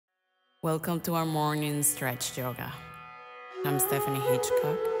Welcome to our morning stretch yoga. I'm Stephanie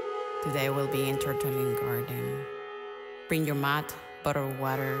Hitchcock. Today we'll be in Turtling Garden. Bring your mat, bottle of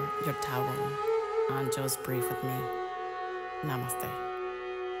water, your towel, and just breathe with me. Namaste.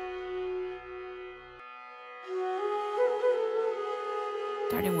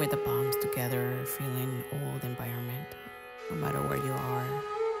 Starting with the palms together, feeling all the environment, no matter where you are.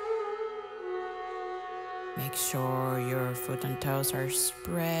 Make sure your foot and toes are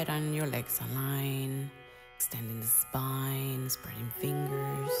spread and your legs align. Extending the spine, spreading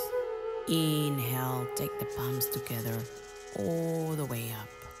fingers. Inhale, take the palms together all the way up.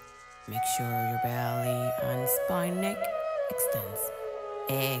 Make sure your belly and spine, neck extends.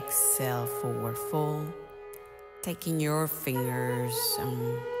 Exhale, forward fold. Taking your fingers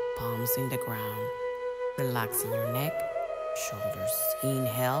and palms in the ground. Relaxing your neck, shoulders.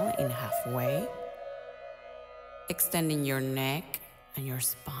 Inhale in halfway. Extending your neck and your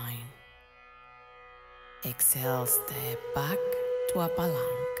spine. Exhale, step back to a plank.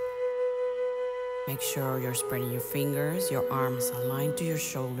 Make sure you're spreading your fingers, your arms aligned to your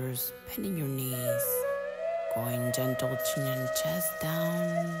shoulders, bending your knees. Going gentle, chin and chest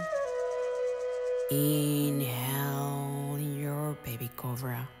down. Inhale in your baby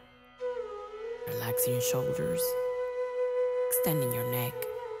cobra. Relaxing your shoulders, extending your neck,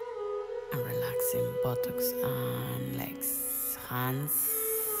 and relaxing buttocks and legs. Hands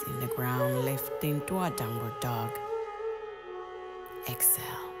in the ground, lifting to a downward dog. Exhale.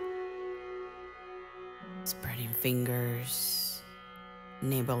 Spreading fingers,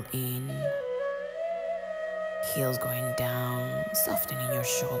 navel in, heels going down, softening your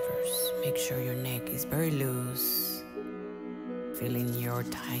shoulders. Make sure your neck is very loose. Feeling your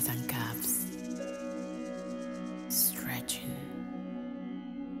thighs and calves. Stretching.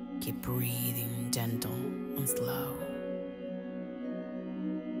 Keep breathing gentle and slow.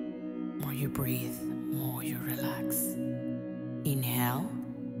 More you breathe, more you relax. Inhale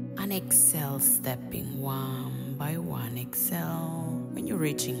and exhale, stepping one by one. Exhale when you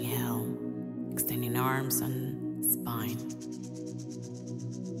reach inhale, extending arms and spine.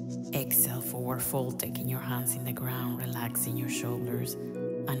 Exhale, forward fold, taking your hands in the ground, relaxing your shoulders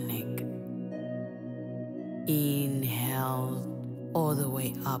and neck. Inhale all the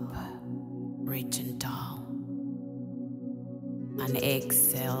way up, reaching tall. And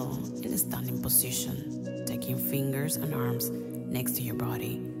exhale in a standing position, taking fingers and arms next to your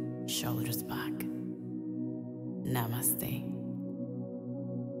body, shoulders back. Namaste.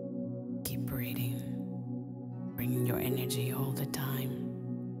 Keep breathing, bringing your energy all the time,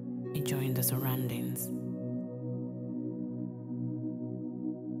 enjoying the surroundings.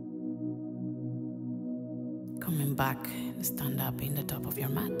 Coming back, stand up in the top of your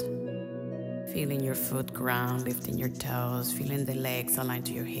mat. Feeling your foot ground, lifting your toes, feeling the legs aligned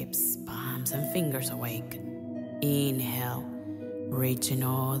to your hips, palms and fingers awake. Inhale, reaching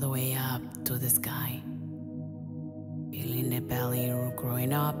all the way up to the sky. Feeling the belly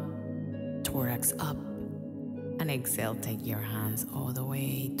growing up, thorax up. And exhale, take your hands all the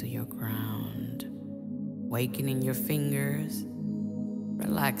way to your ground. Wakening your fingers,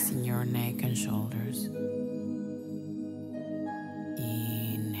 relaxing your neck and shoulders.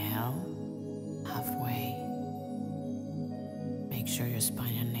 Halfway. Make sure your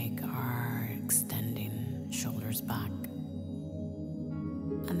spine and neck are extending, shoulders back.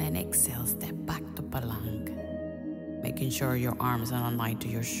 And then exhale, step back to plank. Making sure your arms are aligned to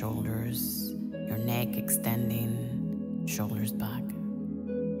your shoulders, your neck extending, shoulders back.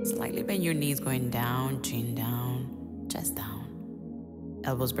 Slightly bend your knees, going down, chin down, chest down.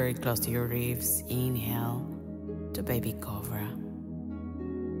 Elbows very close to your ribs. Inhale to baby cobra.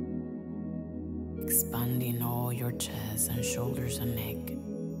 Expanding all your chest and shoulders and neck.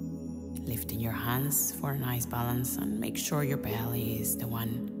 Lifting your hands for a nice balance and make sure your belly is the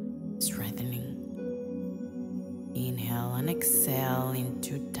one strengthening. Inhale and exhale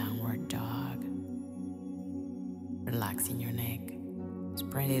into downward dog. Relaxing your neck.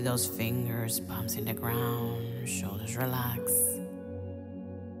 Spreading those fingers, palms in the ground, shoulders relax.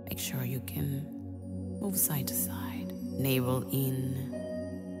 Make sure you can move side to side. Navel in.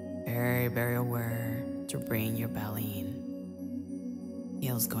 Very, very aware to bring your belly in.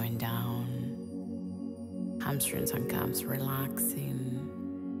 Heels going down. Hamstrings and calves relaxing.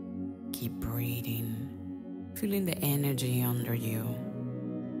 Keep breathing. Feeling the energy under you.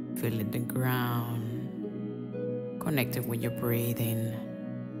 Feeling the ground. Connected with your breathing.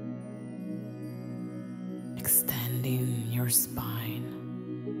 Extending your spine.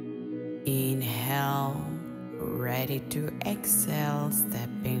 Inhale. Ready to exhale,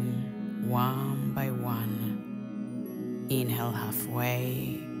 stepping one by one. Inhale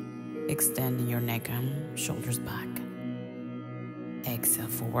halfway, extending your neck and shoulders back. Exhale,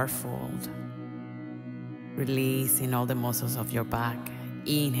 forward fold. Releasing all the muscles of your back.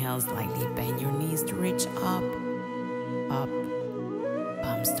 Inhale, slightly bend your knees to reach up, up,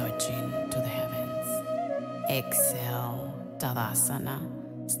 palms touching to the heavens. Exhale, Tadasana,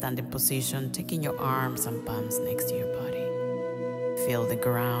 standing position, taking your arms and palms next to your body. Feel the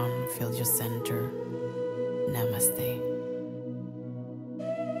ground, feel your center. Namaste.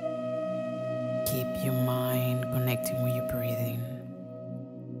 Keep your mind connecting with your breathing.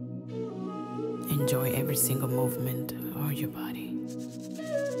 Enjoy every single movement of your body.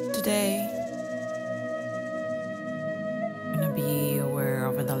 Today, I'm gonna be aware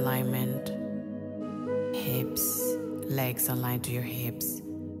of the alignment. Hips, legs aligned to your hips.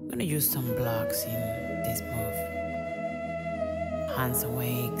 I'm gonna use some blocks in this move. Hands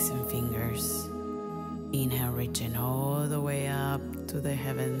awakes and fingers. Inhale, reaching all the way up to the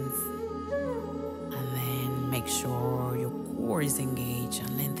heavens. And then make sure your core is engaged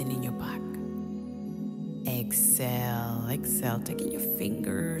and lengthening your back. Exhale, exhale, taking your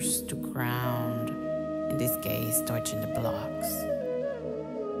fingers to ground. In this case, touching the blocks.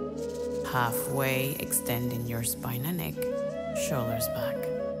 Halfway, extending your spine and neck, shoulders back.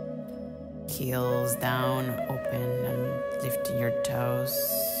 Heels down, open, and lifting your toes,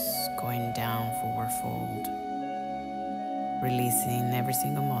 going down, forward fold. Releasing every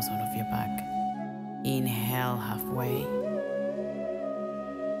single muscle of your back. Inhale, halfway.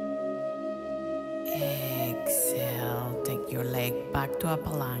 Exhale, take your leg back to a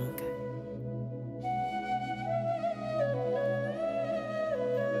plank.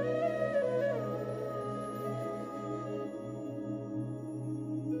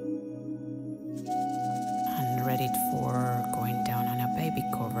 And ready for going down on a baby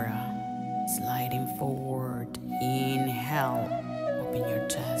cobra. Sliding forward. Inhale, open your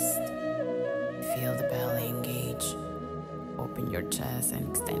chest. Feel the belly engage. Open your chest and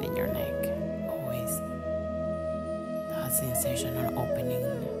extending your neck. Always that sensation of opening.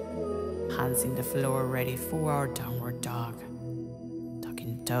 Hands in the floor, ready for our downward dog.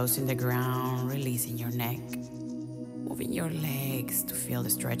 Tucking toes in the ground, releasing your neck. Moving your legs to feel the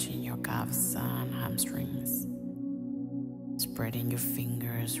stretching in your calves and hamstrings. Spreading your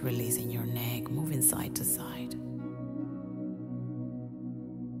fingers, releasing your neck, moving side to side.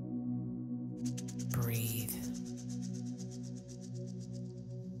 Breathe.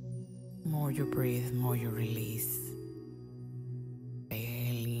 More you breathe, more you release.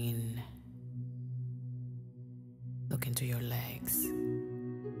 Exhaling. Look into your legs.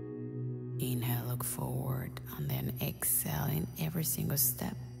 Inhale, look forward, and then exhale in every single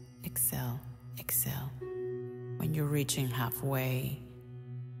step. Exhale, exhale. When you're reaching halfway,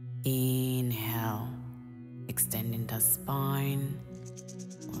 inhale, extending the spine,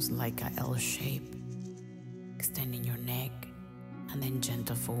 almost like a L shape, extending your neck, and then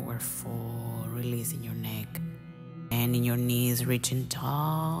gentle forward fold, releasing your neck, and in your knees, reaching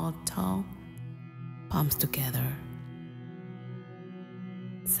tall, tall, palms together.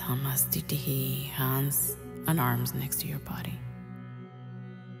 Samastitihi, hands and arms next to your body.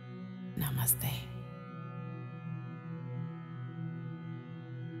 Namaste.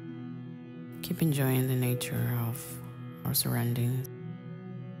 Keep enjoying the nature of our surroundings.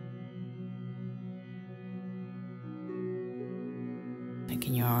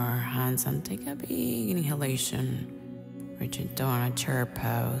 Taking your hands and take a big inhalation. Reaching down a chair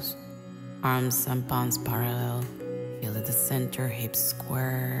pose. Arms and palms parallel. Feel at the center, hips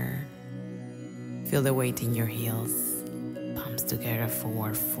square. Feel the weight in your heels. Palms together,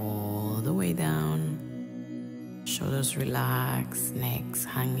 forward fold the way down. Shoulders relaxed, necks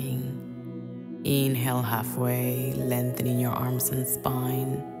hanging. Inhale halfway, lengthening your arms and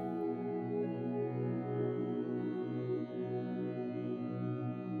spine.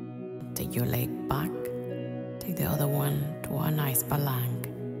 Take your leg back. Take the other one to a nice palanque.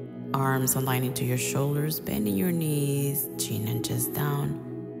 Arms aligning to your shoulders, bending your knees, chin and chest down.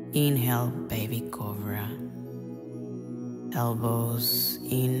 Inhale, baby cobra. Elbows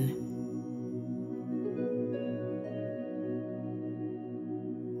in.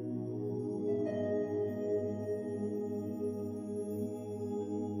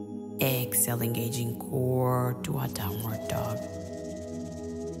 Exhale, engaging core to a downward dog.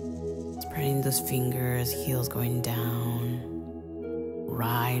 Spreading those fingers, heels going down.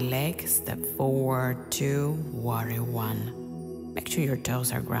 Right leg, step forward, 2, warrior 1. Make sure your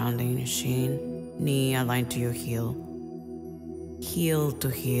toes are grounding, shin, knee aligned to your heel. Heel to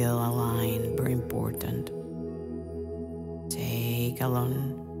heel align, very important. Take a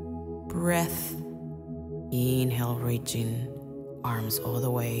long breath. Inhale, reaching. Arms all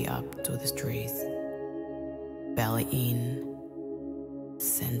the way up to the street. Belly in,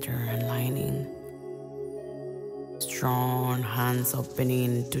 center aligning. Strong hands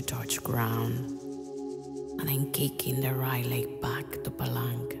opening to touch ground. And then kicking the right leg back to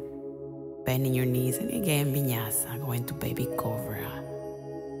Palanque. Bending your knees and again Vinyasa, going to baby cobra.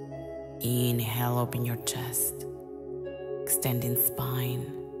 Inhale, open your chest. Extending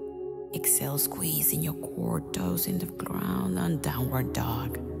spine. Exhale, squeezing your core, toes in the ground and downward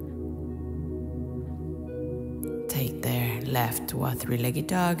dog. Take the left to a three-legged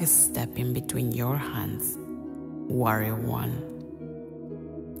dog, step in between your hands. Warrior one.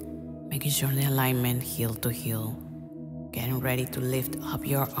 Making sure the alignment heel to heel. Getting ready to lift up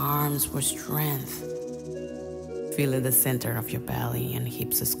your arms for strength. Feel at the center of your belly and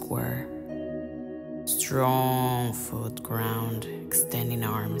hips square. Strong foot ground, extending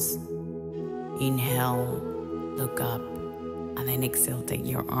arms. Inhale, look up, and then exhale, take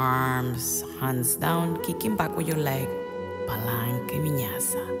your arms, hands down, kicking back with your leg, Palanque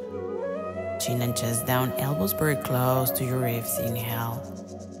Vinyasa. Chin and chest down, elbows very close to your ribs. Inhale,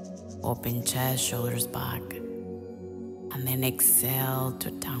 open chest, shoulders back, and then exhale to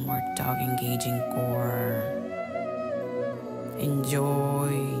downward dog, engaging core. Enjoy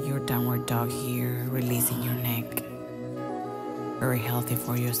your downward dog here, releasing your neck. Very healthy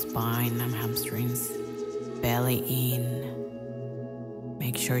for your spine and hamstrings. Belly in.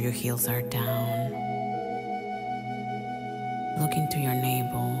 Make sure your heels are down. Look into your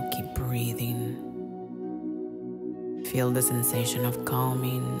navel, keep breathing. Feel the sensation of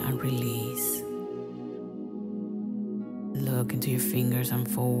calming and release. Look into your fingers and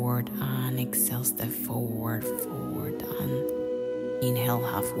forward and exhale, step forward, forward and inhale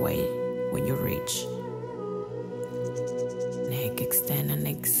halfway when you reach. Neck extend and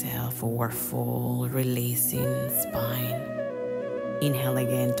exhale, forward fold, releasing spine. Inhale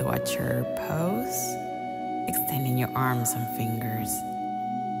again to a chair pose, extending your arms and fingers.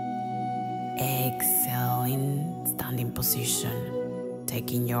 Exhale in standing position,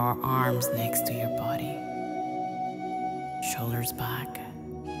 taking your arms next to your body. Shoulders back,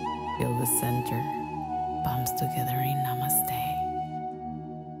 feel the center, palms together in Namaste.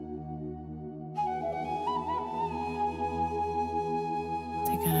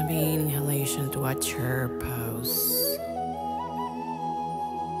 Gonna be inhalation to a chair pose.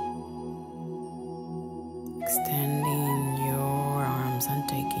 Extending your arms and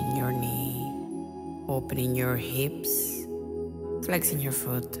taking your knee. Opening your hips. Flexing your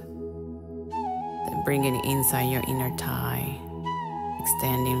foot. Then bringing it inside your inner thigh.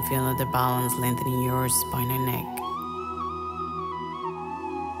 Extending, feeling the balance, lengthening your spine and neck.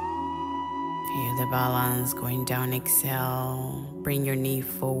 Feel the balance going down, exhale. Bring your knee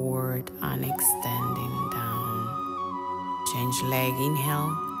forward and extending down. Change leg, inhale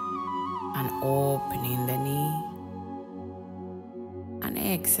and opening the knee. And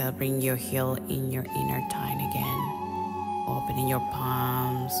exhale, bring your heel in your inner thigh again. Opening your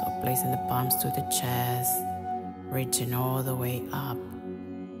palms or placing the palms to the chest. Reaching all the way up.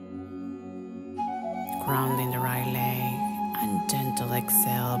 Grounding the right leg. And gentle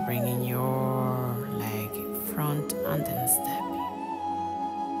exhale, bringing your leg front and then stepping.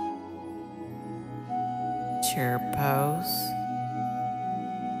 Chair pose.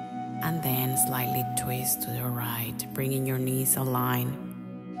 And then slightly twist to the right, bringing your knees aligned,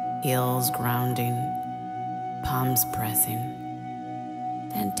 heels grounding, palms pressing.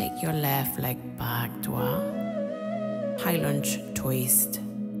 Then take your left leg back to a high lunge twist.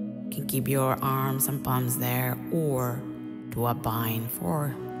 You can keep your arms and palms there or do a bind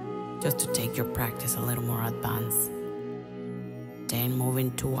for just to take your practice a little more advanced. Then move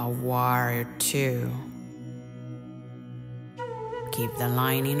into a warrior two. Keep the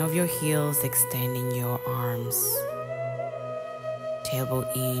lining of your heels, extending your arms.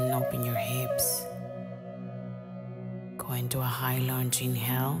 Tailbone in, open your hips. Go into a high lunge,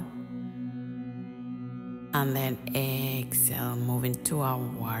 inhale. And then exhale, move into a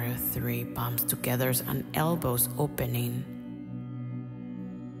warrior three, palms together and elbows opening.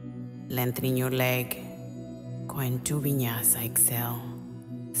 Lengthening your leg, going to Vinyasa, exhale,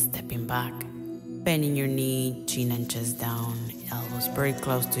 stepping back, bending your knee, chin and chest down, elbows very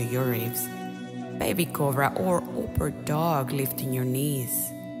close to your ribs, baby cobra or upward dog, lifting your knees,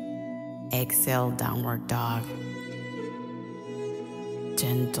 exhale, downward dog,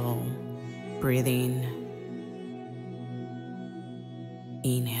 gentle breathing,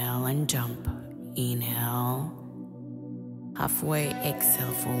 inhale and jump, inhale, halfway,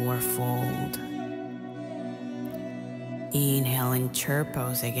 exhale, forward fold. Inhale in chair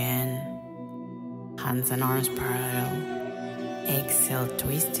pose again. Hands and arms parallel. Exhale,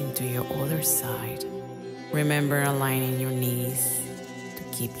 twist into your other side. Remember aligning your knees to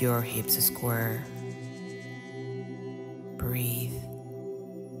keep your hips square. Breathe.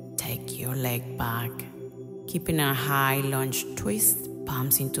 Take your leg back, keeping a high lunge twist,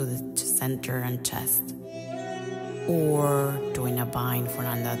 palms into the center and chest, or doing a bind for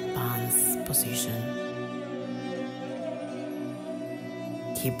an advanced position.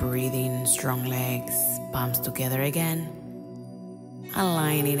 Keep breathing, strong legs, palms together again.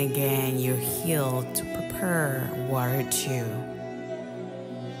 Aligning again your heel to prepare warrior two.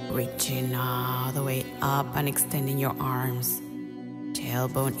 Reaching all the way up and extending your arms.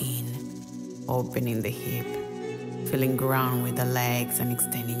 Tailbone in, opening the hip. Feeling ground with the legs and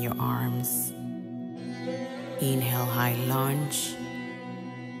extending your arms. Inhale, high lunge.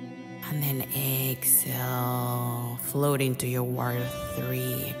 And then exhale, floating to your warrior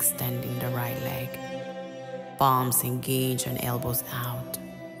three, extending the right leg. Palms engaged and elbows out.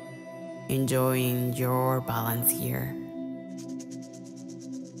 Enjoying your balance here.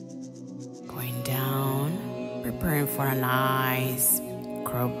 Going down, preparing for a nice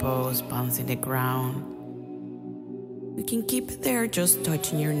crow pose, palms in the ground. You can keep it there, just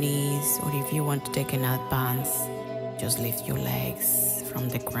touching your knees, or if you want to take an advance, just lift your legs from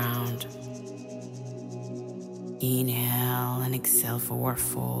the ground. Inhale and exhale, forward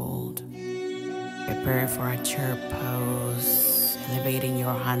fold. Prepare for a chair pose, elevating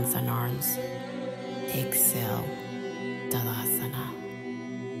your hands and arms. Exhale, Tadasana.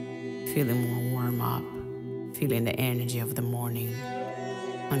 Feeling more warm up, feeling the energy of the morning,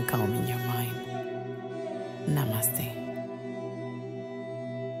 and calming your mind. Namaste.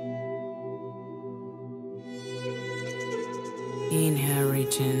 Inhale,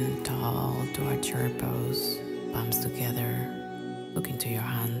 reaching tall to our chair pose, palms together, look into your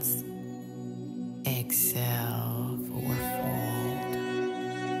hands. Exhale, forward fold,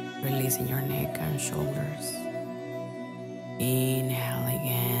 releasing your neck and shoulders. Inhale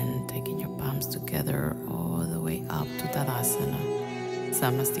again, taking your palms together all the way up to Tadasana,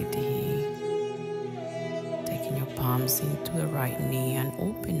 Samastitihi. Taking your palms into the right knee and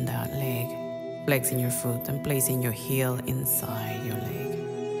open that leg, flexing your foot and placing your heel inside your leg.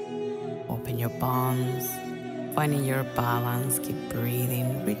 Open your palms, finding your balance, keep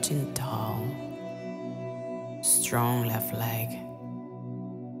breathing, reaching tall. Strong left leg,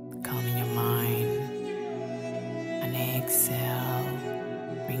 calming your mind. And exhale,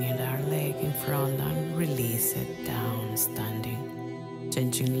 bringing our leg in front and release it down, standing.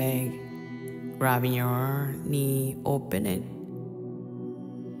 Changing leg, grabbing your knee, open it.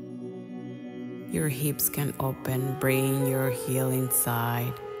 Your hips can open, bring your heel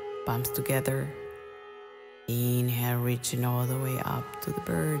inside, palms together. Inhale, reaching all the way up to the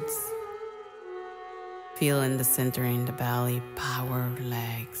birds. Feel in the center in the belly, power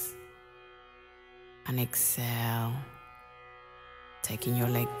legs. And exhale, taking your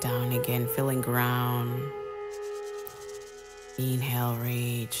leg down again, feeling ground. Inhale,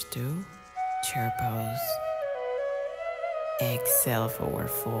 reach to chair pose. Exhale, forward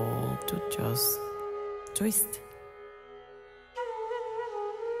fold to just twist.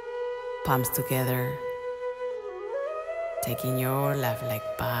 Palms together, taking your left leg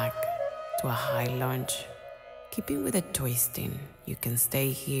back to a high lunge. Keeping with the twisting, you can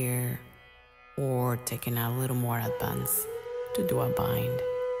stay here or taking a little more advance to do a bind.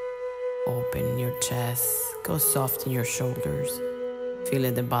 Open your chest, go soft in your shoulders,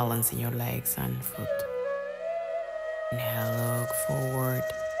 feeling the balance in your legs and foot. Inhale, look forward,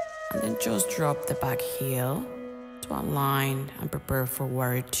 and then just drop the back heel to align and prepare for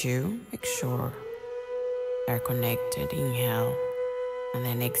warrior two. Make sure they're connected. Inhale, and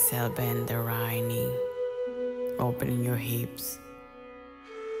then exhale, bend the right knee, opening your hips,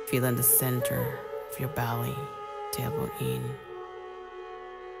 feeling the center of your belly, tailbone in.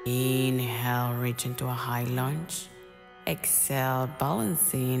 Inhale, reach into a high lunge. Exhale,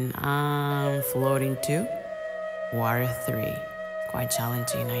 balancing and floating to warrior three. Quite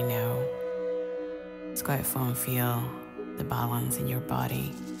challenging, I know. It's quite fun. Feel the balance in your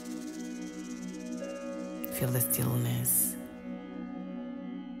body. Feel the stillness.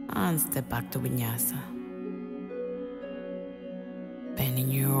 And step back to Vinyasa. Bending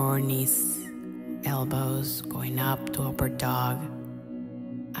your knees, elbows, going up to upward dog.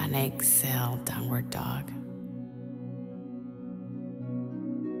 And exhale, downward dog.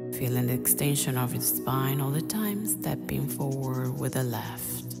 Feeling the extension of your spine all the time, stepping forward with the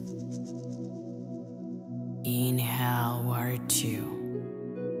left. Inhale, warrior two.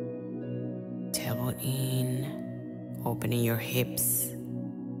 Tailbone in, opening your hips.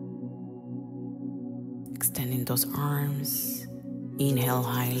 Extending those arms, Inhale,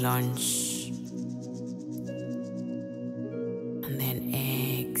 high lunge. And then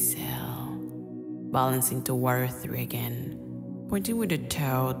exhale. Balance into warrior three again. Pointing with the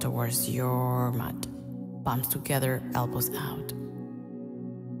toe towards your mat. Palms together, elbows out.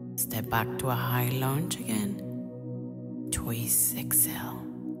 Step back to a high lunge again. Twist, exhale.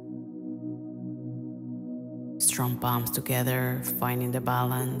 Strong palms together, finding the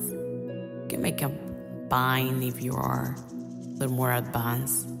balance. You can make a bind if you are a little more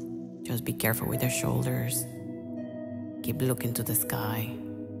advanced. Just be careful with the shoulders. Keep looking to the sky.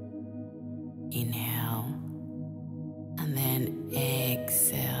 Inhale. And then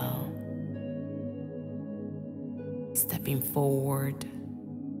exhale. Stepping forward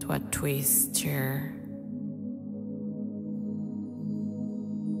to a twist chair.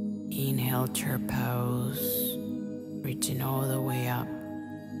 Inhale, chair pose, reaching all the way up.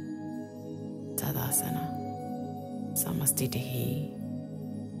 Tadasana, Samastitihi.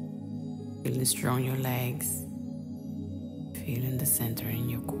 Feeling strong in your legs, feeling the center in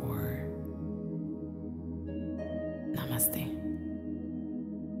your core. Namaste.